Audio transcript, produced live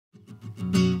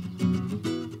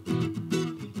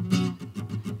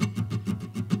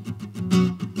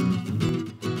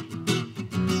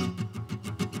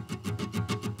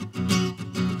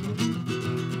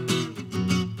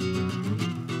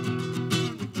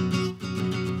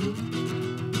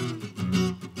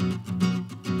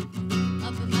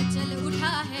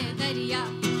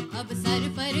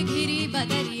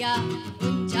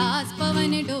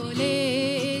पवन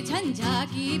डोले झंझा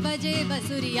की बजे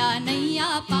बसुरिया नैया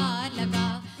पार लगा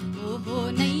ओहो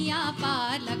नैया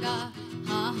पार लगा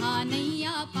हाँ हाँ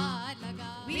नैया पार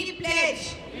लगा. We pledge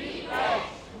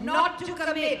not to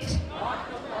commit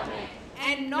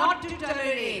and not to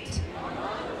tolerate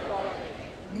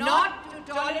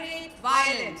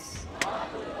violence.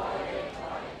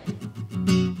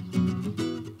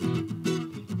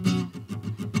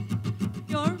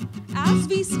 As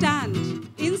we stand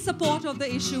in support of the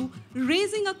issue,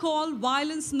 raising a call,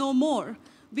 violence no more,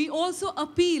 we also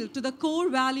appeal to the core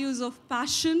values of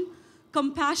passion,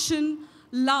 compassion,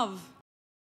 love.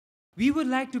 We would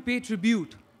like to pay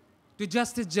tribute to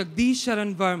Justice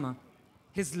Verma,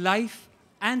 his life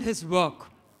and his work,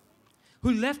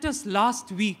 who left us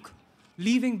last week,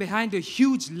 leaving behind a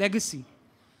huge legacy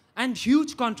and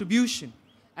huge contribution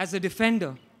as a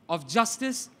defender of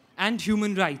justice and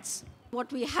human rights.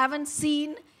 What we haven't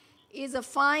seen is a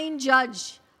fine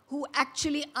judge who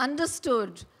actually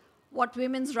understood what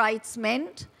women's rights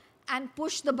meant and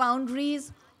pushed the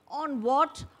boundaries on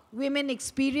what women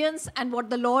experience and what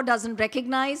the law doesn't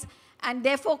recognize, and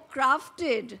therefore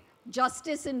crafted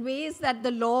justice in ways that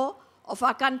the law of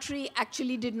our country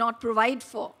actually did not provide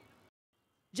for.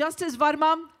 Justice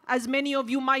Verma, as many of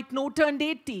you might know, turned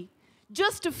 80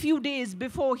 just a few days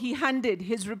before he handed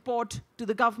his report to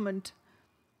the government.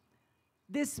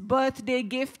 This birthday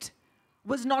gift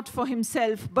was not for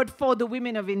himself, but for the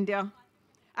women of India.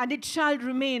 And it shall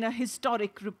remain a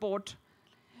historic report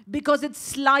because it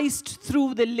sliced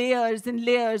through the layers and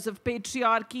layers of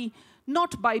patriarchy,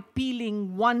 not by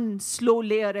peeling one slow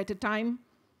layer at a time,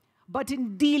 but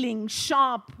in dealing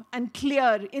sharp and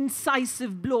clear,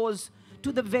 incisive blows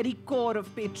to the very core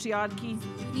of patriarchy.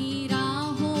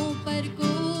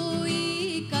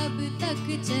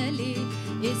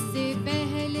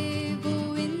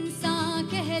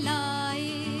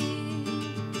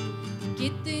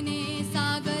 कितने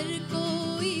सागर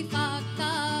कोई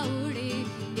फाका उड़े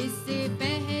इससे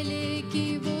पहले कि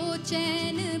वो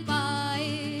चैन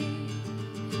पाए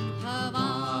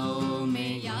हवाओं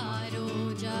में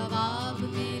यारों जवाब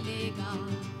मिलेगा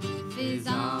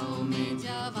फिजाओं में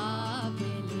जवाब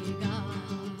मिलेगा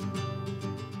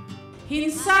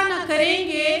हिंसा न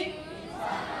करेंगे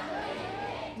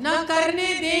न करने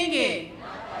देंगे.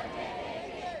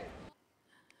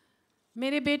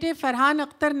 मेरे बेटे फरहान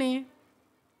अख्तर ने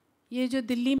ये जो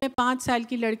दिल्ली में 5 साल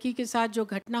की लड़की के साथ जो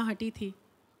घटना घटी थी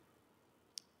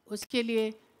उसके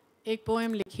लिए एक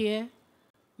पोएम लिखी है,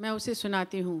 मैं उसे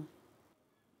सुनाती हूँ.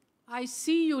 I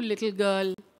see you little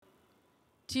girl,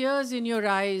 tears in your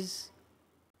eyes,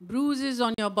 bruises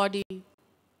on your body,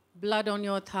 blood on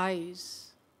your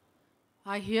thighs.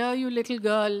 I hear you little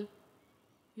girl,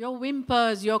 your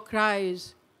whimpers, your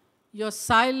cries, your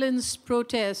silenced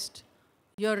protest,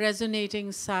 your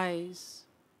resonating sighs.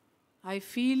 I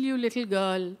feel you, little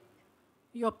girl,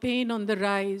 your pain on the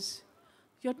rise,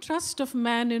 your trust of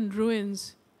man in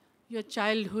ruins, your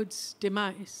childhood's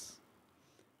demise.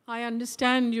 I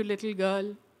understand you, little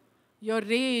girl, your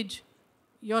rage,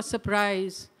 your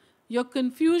surprise, your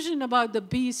confusion about the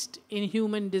beast in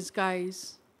human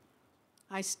disguise.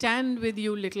 I stand with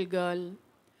you, little girl,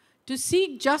 to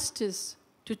seek justice,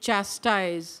 to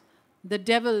chastise the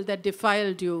devil that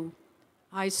defiled you.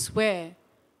 I swear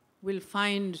will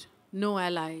find no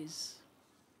allies.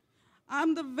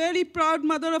 I'm the very proud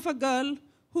mother of a girl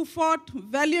who fought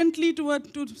valiantly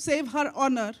to save her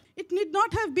honor. It need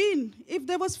not have been if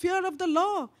there was fear of the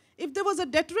law, if there was a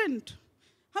deterrent.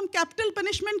 हम capital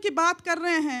punishment की बात कर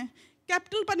रहे हैं.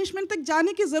 Capital punishment तक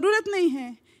जाने की ज़रूरत नहीं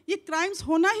है. ये क्राइम्स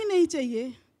होना ही नहीं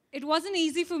चाहिए. It wasn't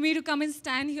easy for me to come and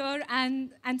stand here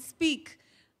and speak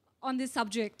on this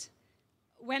subject.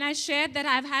 When I shared that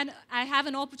I have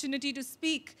an opportunity to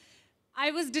speak,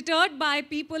 I was deterred by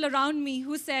people around me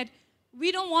who said,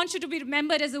 we don't want you to be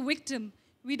remembered as a victim.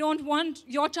 We don't want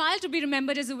your child to be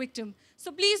remembered as a victim.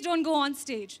 So please don't go on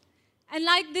stage. And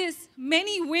like this,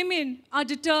 many women are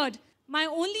deterred. My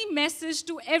only message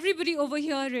to everybody over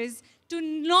here is to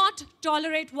not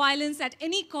tolerate violence at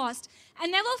any cost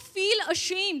and never feel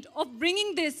ashamed of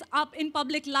bringing this up in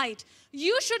public light.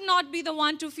 You should not be the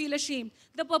one to feel ashamed.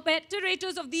 The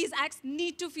perpetrators of these acts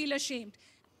need to feel ashamed.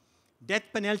 Death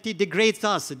penalty degrades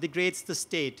us, it degrades the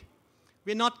state.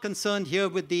 We're not concerned here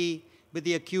with the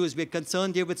accused, we're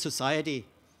concerned here with society.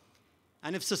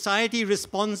 And if society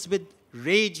responds with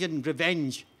rage and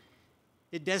revenge,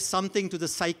 it does something to the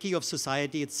psyche of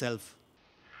society itself.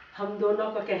 हम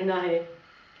दोनों का कहना है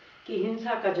कि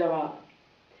हिंसा का जवाब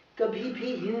कभी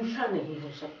भी हिंसा नहीं हो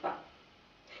सकता.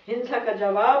 हिंसा का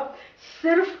जवाब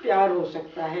सिर्फ प्यार हो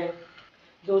सकता है.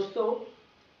 दोस्तों,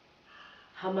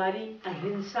 हमारी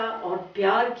अहिंसा और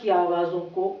प्यार की आवाज़ों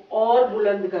को और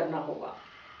बुलंद करना होगा,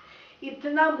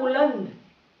 इतना बुलंद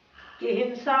कि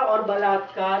हिंसा और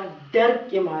बलात्कार डर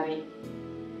के मारे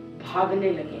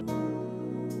भागने लगे।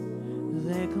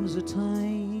 There comes a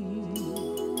time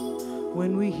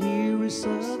when we hear a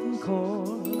certain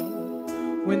call,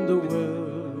 when the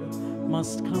world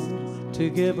must come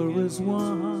together as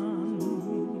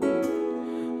one.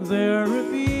 There are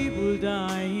people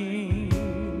dying,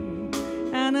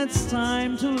 and it's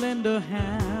time to lend a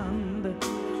hand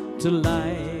to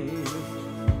life,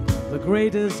 the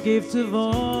greatest gift of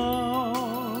all.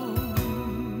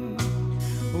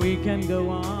 We can go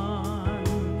on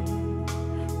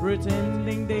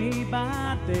pretending day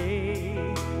by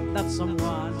day that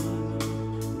someone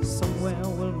somewhere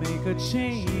will make a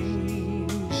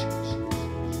change.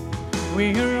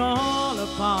 We are all a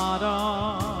part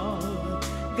of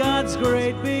God's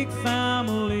great big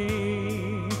family,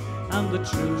 and the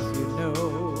truth, you know,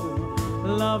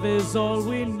 love is all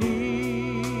we need.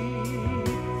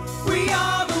 We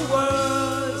are the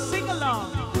world, sing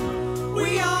along.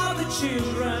 We are the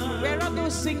children. Where are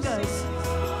those singers?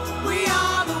 We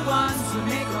are the ones who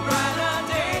make a brighter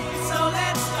day, so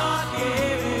let's start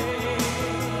giving.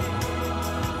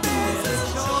 There's a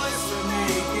choice we're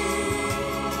making.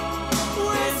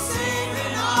 We're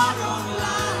saving our own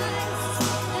lives.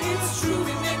 It's true,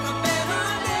 we make a better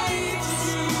day, just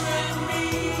you and me.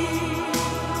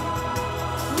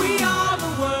 We are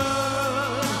the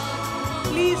world.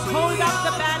 Please hold up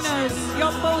the banners,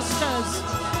 your posters.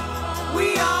 We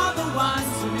are the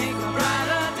ones who make a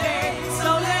brighter day, so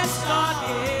let's start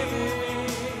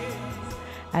giving.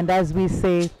 And as we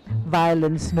say,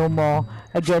 violence no more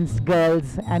against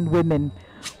girls and women,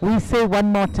 we say one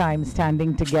more time,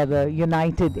 standing together,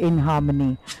 united in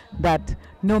harmony, that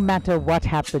no matter what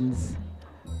happens,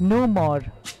 no more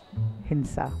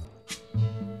hinsa.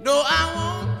 No, I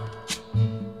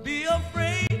won't be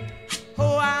afraid.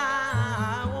 Oh,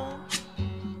 I won't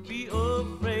be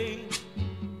afraid.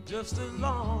 Just as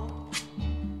long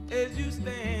as you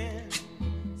stand.